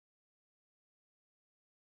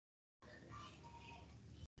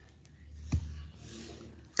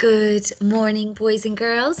Good morning, boys and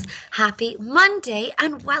girls. Happy Monday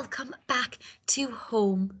and welcome back to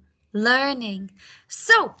home learning.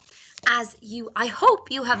 So, I hope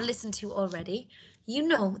you have listened to already, you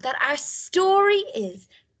know that our story is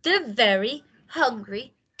The Very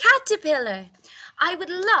Hungry Caterpillar. I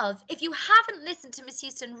would love, if you haven't listened to Miss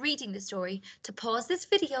Houston reading the story, to pause this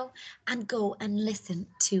video and go and listen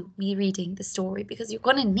to me reading the story, because you're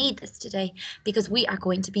going to need this today, because we are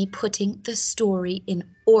going to be putting the story in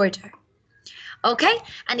order. Okay,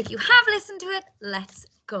 and if you have listened to it, let's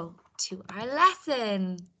go to our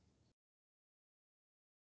lesson.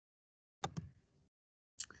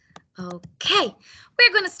 Okay,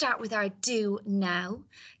 we're going to start with our do now.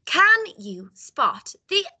 Can you spot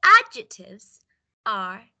the adjectives?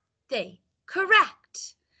 Are they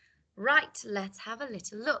correct? Right, let's have a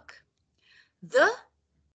little look. The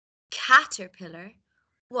caterpillar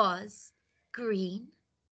was green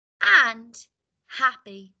and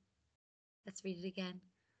happy. Let's read it again.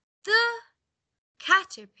 The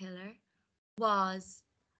caterpillar was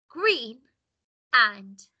green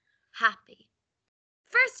and happy.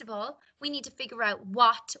 First of all, we need to figure out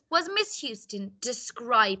what was Miss Houston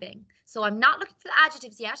describing. So I'm not looking for the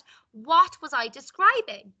adjectives yet. What was I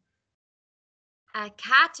describing? A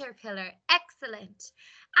caterpillar. Excellent.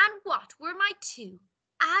 And what were my two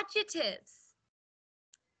adjectives?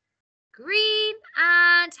 Green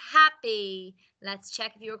and happy. Let's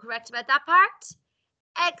check if you were correct about that part.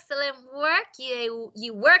 Excellent work.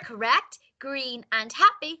 You were correct. Green and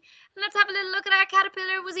happy. Let's have a little look at our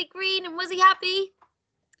caterpillar. Was he green and was he happy?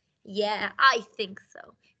 Yeah, I think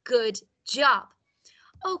so. Good job.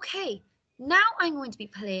 Okay, now I'm going to be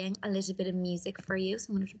playing a little bit of music for you. So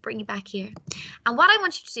I'm going to bring you back here. And what I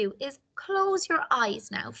want you to do is close your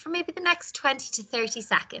eyes now for maybe the next 20 to 30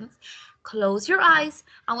 seconds. Close your eyes.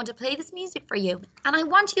 I want to play this music for you. And I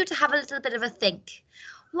want you to have a little bit of a think.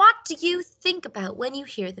 What do you think about when you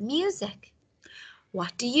hear the music?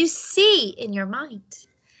 What do you see in your mind?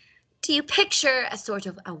 Do you picture a sort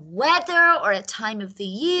of a weather or a time of the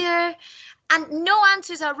year? And no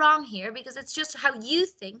answers are wrong here because it's just how you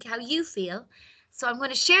think, how you feel. So I'm going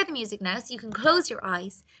to share the music now so you can close your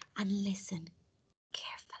eyes and listen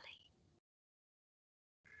carefully.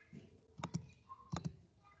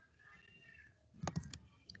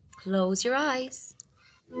 Close your eyes.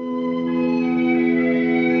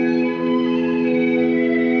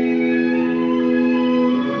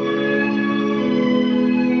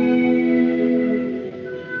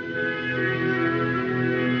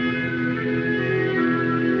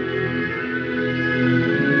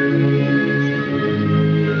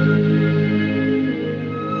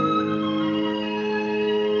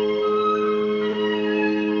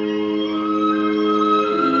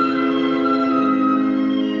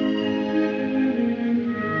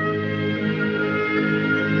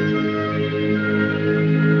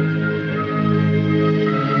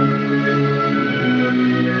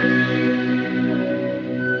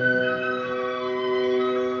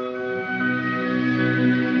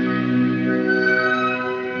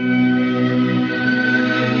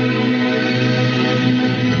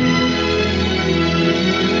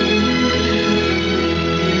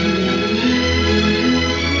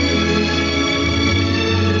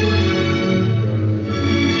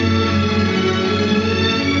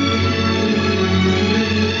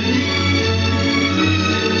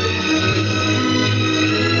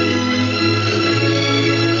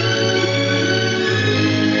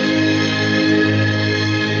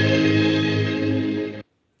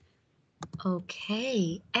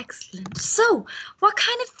 Okay, excellent. So, what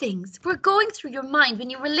kind of things were going through your mind when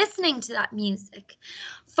you were listening to that music?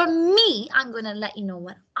 For me, I'm going to let you know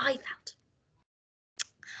what I felt.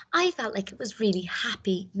 I felt like it was really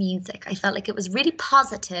happy music. I felt like it was really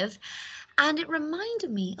positive, and it reminded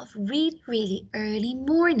me of really, really early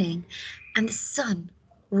morning and the sun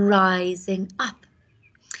rising up.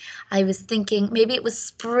 I was thinking maybe it was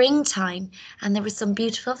springtime and there were some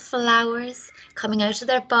beautiful flowers coming out of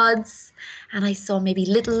their buds, and I saw maybe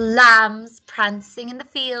little lambs prancing in the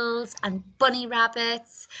fields and bunny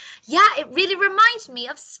rabbits. Yeah, it really reminded me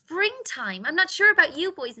of springtime. I'm not sure about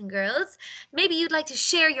you, boys and girls. Maybe you'd like to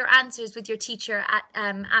share your answers with your teacher at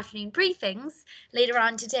afternoon briefings later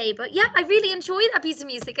on today. But yeah, I really enjoyed that piece of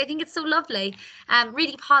music. I think it's so lovely,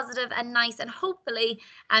 really positive and nice, and hopefully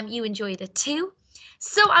you enjoyed it too.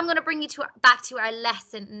 So I'm going to bring you back to our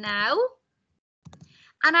lesson now.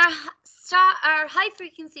 And our high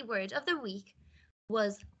frequency word of the week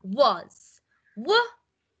was. Was.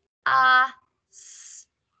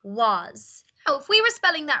 Now, if we were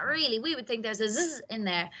spelling that really, we would think there's a z in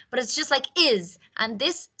there, but it's just like is, and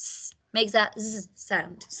this s makes that z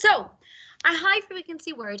sound. So Our high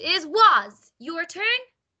frequency word is was. Your turn.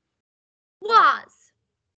 Was.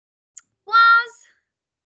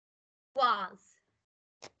 Was.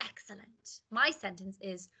 Excellent. My sentence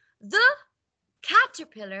is the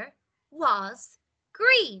caterpillar was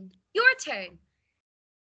green. Your turn.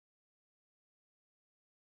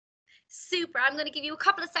 Super. I'm going to give you a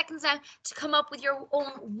couple of seconds now to come up with your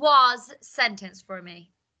own was sentence for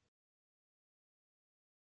me.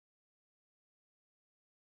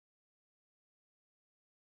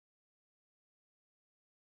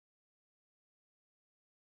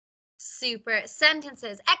 Super.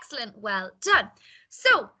 Sentences. Excellent. Well done.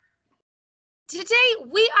 So, today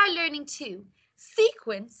we are learning to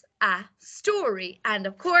sequence a story. And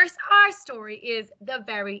of course, our story is The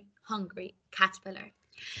Very Hungry Caterpillar.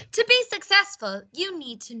 To be successful, you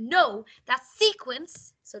need to know that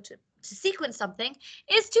sequence, so to sequence something,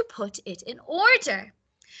 is to put it in order.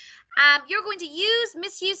 You're going to use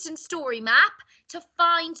Miss Houston's story map to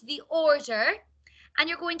find the order, and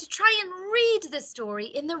you're going to try and read the story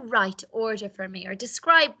in the right order for me, or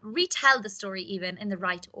retell the story even in the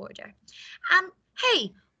right order.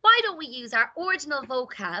 Hey, why don't we use our ordinal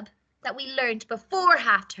vocab that we learned before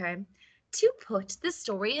half term to put the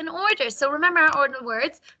story in order? So remember our ordinal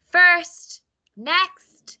words: first,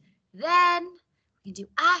 next, then, we can do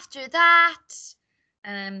after that,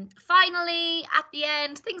 finally, at the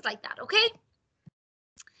end, things like that, okay?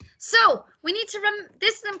 So we need to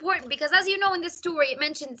this is important because, as you know, in this story it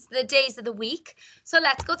mentions the days of the week. So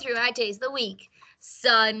let's go through our days of the week.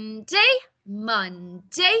 Sunday,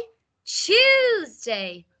 Monday,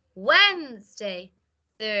 Tuesday, Wednesday,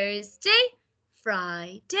 Thursday,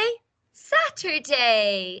 Friday,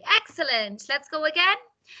 Saturday. Excellent. Let's go again.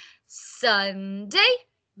 Sunday,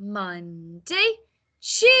 Monday,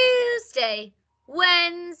 Tuesday,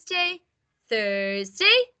 Wednesday,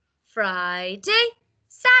 Thursday, Friday,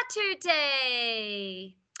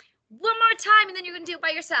 Saturday. One more time and then you're going to do it by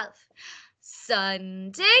yourself.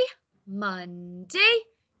 Sunday, Monday,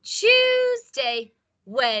 Tuesday,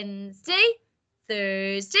 Wednesday,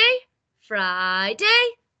 Thursday, Friday,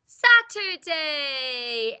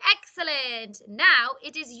 Saturday. Excellent. Now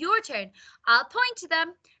it is your turn. I'll point to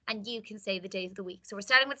them and you can say the days of the week. So we're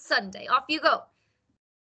starting with Sunday. Off you go.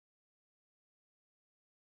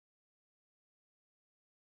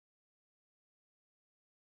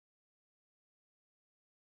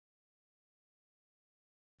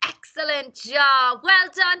 Excellent job. Well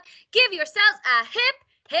done. Give yourselves a hip,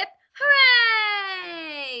 hip,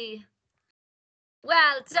 hooray.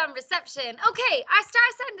 Well done, reception. Okay, our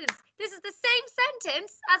star sentence. This is the same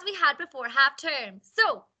sentence as we had before half term.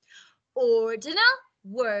 So, ordinal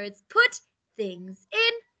words put things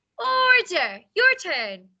in order. Your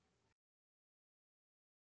turn.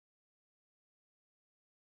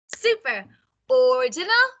 Super. Ordinal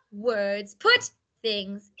words put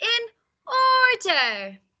things in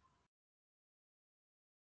order.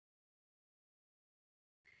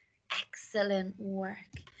 Excellent work.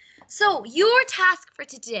 So your task for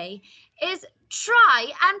today is try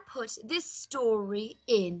and put this story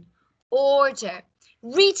in order.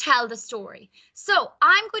 Retell the story. So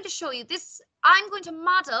I'm going to show you this. I'm going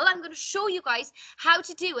to show you guys how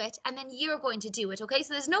to do it, and then you're going to do it, okay?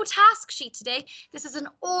 So there's no task sheet today. This is an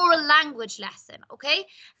oral language lesson, okay?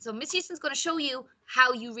 So Miss Houston's going to show you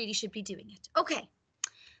how you really should be doing it. Okay,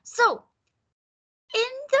 so in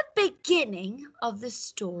the beginning of the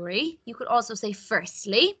story, you could also say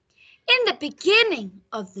firstly, in the beginning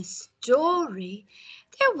of the story,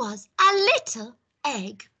 there was a little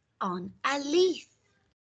egg on a leaf.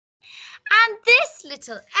 And this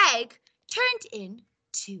little egg turned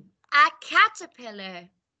into a caterpillar.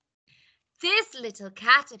 This little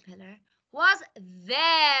caterpillar was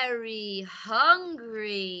very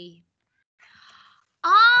hungry.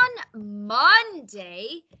 On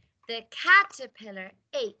Monday, the caterpillar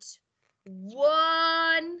ate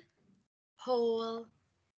one whole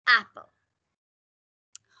apple.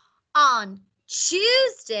 On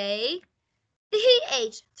Tuesday, he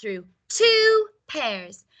ate through 2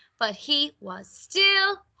 pears, but he was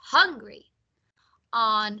still hungry.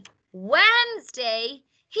 On Wednesday,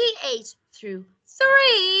 he ate through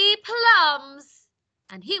 3 plums,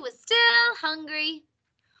 and he was still hungry.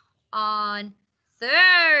 On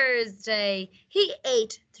Thursday, he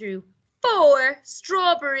ate through 4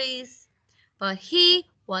 strawberries, but he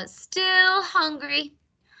was still hungry.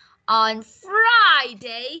 On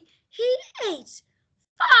Friday, he ate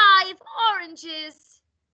 5 oranges.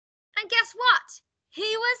 And guess what?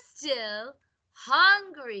 He was still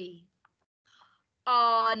hungry.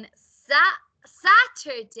 On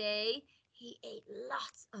Saturday, he ate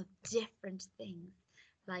lots of different things,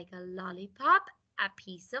 like a lollipop a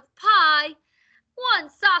piece of pie, 1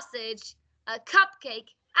 sausage, a cupcake,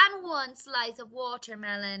 and 1 slice of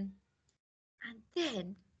watermelon. And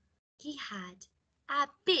then he had a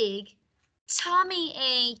big tummy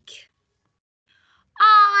ache.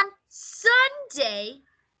 On Sunday,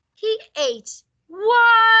 he ate 1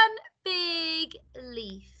 big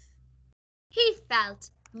leaf. He felt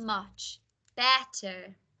much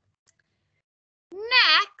better.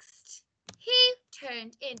 Next, he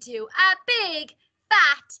turned into a big,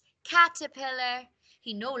 fat caterpillar.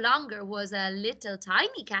 He no longer was a little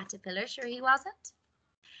tiny caterpillar, sure he wasn't.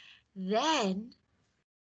 Then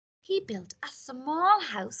he built a small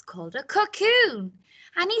house called a cocoon,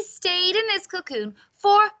 and he stayed in this cocoon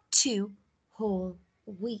for 2 whole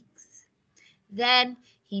weeks. Then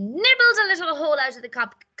he nibbled a little hole out of the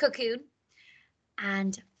cocoon,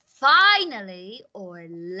 and finally, or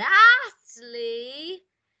lastly,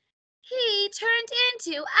 he turned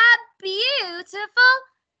into a beautiful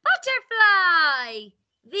butterfly.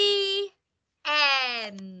 The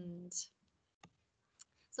end.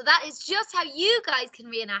 So that is just how you guys can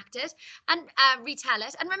reenact it and retell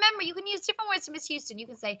it. And remember, you can use different words to Miss Houston. You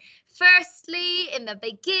can say firstly, in the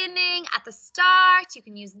beginning, at the start. You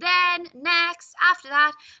can use then, next, after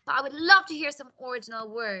that. But I would love to hear some ordinal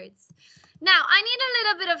words. Now, I need a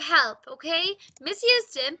little bit of help, okay? Miss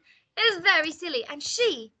Houston is very silly and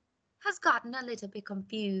she has gotten a little bit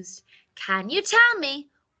confused. Can you tell me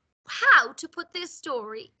how to put this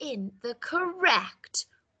story in the correct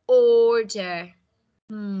order?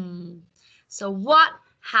 So what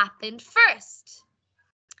happened first?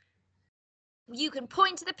 You can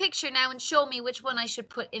point to the picture now and show me which one I should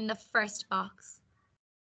put in the first box.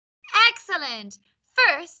 Excellent.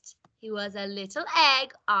 First, he was a little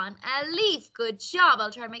egg on a leaf. Good job.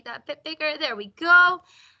 I'll try and make that a bit bigger. There we go.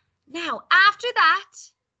 Now, after that,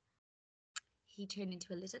 he turned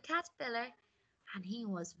into a little caterpillar and he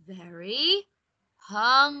was very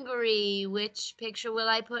hungry. Which picture will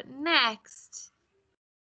I put next?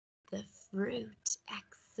 The fruit.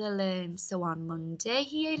 Excellent. So on Monday,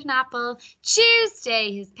 he ate an apple.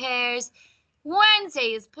 Tuesday, his pears.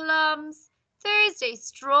 Wednesday, his plums. Thursday,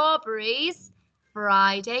 strawberries.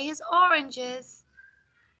 Friday, his oranges.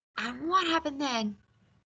 And what happened then?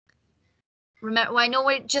 Remember, I know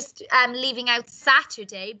we're just leaving out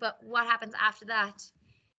Saturday, but what happens after that?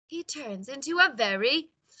 He turns into a very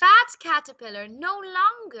fat caterpillar. No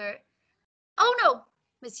longer. Oh no,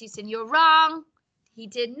 Miss Houston, you're wrong. He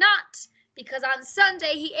did not, because on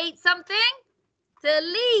Sunday he ate something. The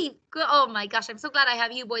leaf. Oh my gosh, I'm so glad I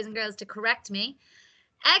have you boys and girls to correct me.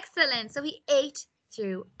 Excellent. So he ate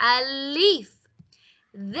through a leaf.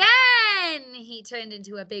 Then he turned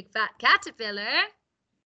into a big fat caterpillar.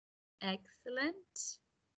 Excellent.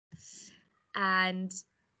 And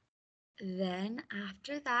then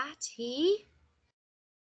after that, he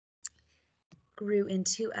grew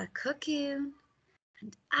into a cocoon.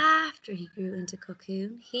 And after he grew into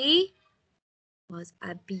cocoon, he was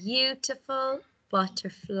a beautiful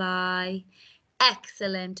butterfly.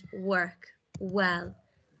 Excellent work. Well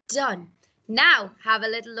done. Now, have a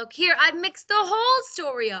little look here. I've mixed the whole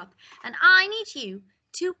story up, and I need you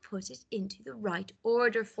to put it into the right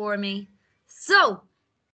order for me. So,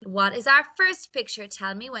 what is our first picture?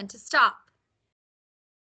 Tell me when to stop.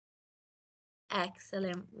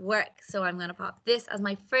 Excellent work. So I'm going to pop this as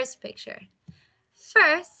my first picture.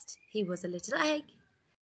 First, he was a little egg.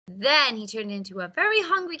 Then he turned into a very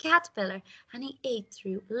hungry caterpillar and he ate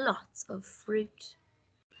through lots of fruit.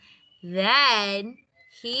 Then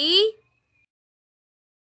he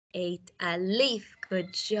ate a leaf.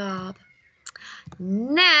 Good job.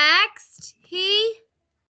 Next, he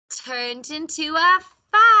turned into a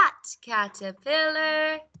fat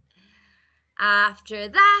caterpillar. After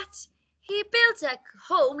that, he built a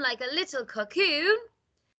home like a little cocoon.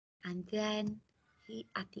 And then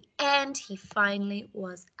at the end, he finally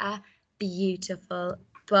was a beautiful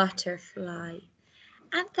butterfly.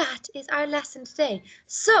 And that is our lesson today.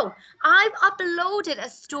 So I've uploaded a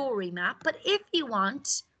story map, but if you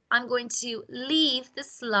want, I'm going to leave the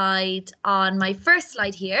slide on my first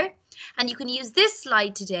slide here. And you can use this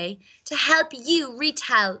slide today to help you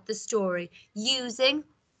retell the story using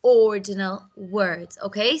ordinal words.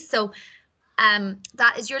 Okay, so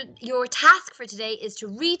that is your task for today, is to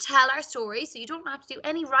retell our story. So you don't have to do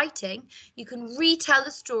any writing. You can retell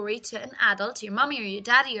the story to an adult, to your mommy or your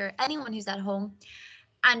daddy or anyone who's at home,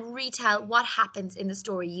 and retell what happens in the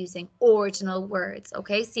story using ordinal words.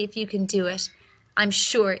 Okay, see if you can do it. I'm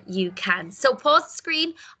sure you can. So pause the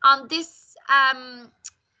screen on this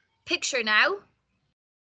picture now,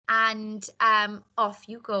 and off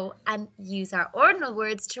you go and use our ordinal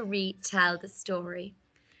words to retell the story.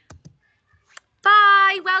 Bye.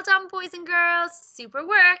 Well done, boys and girls. Super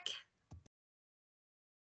work.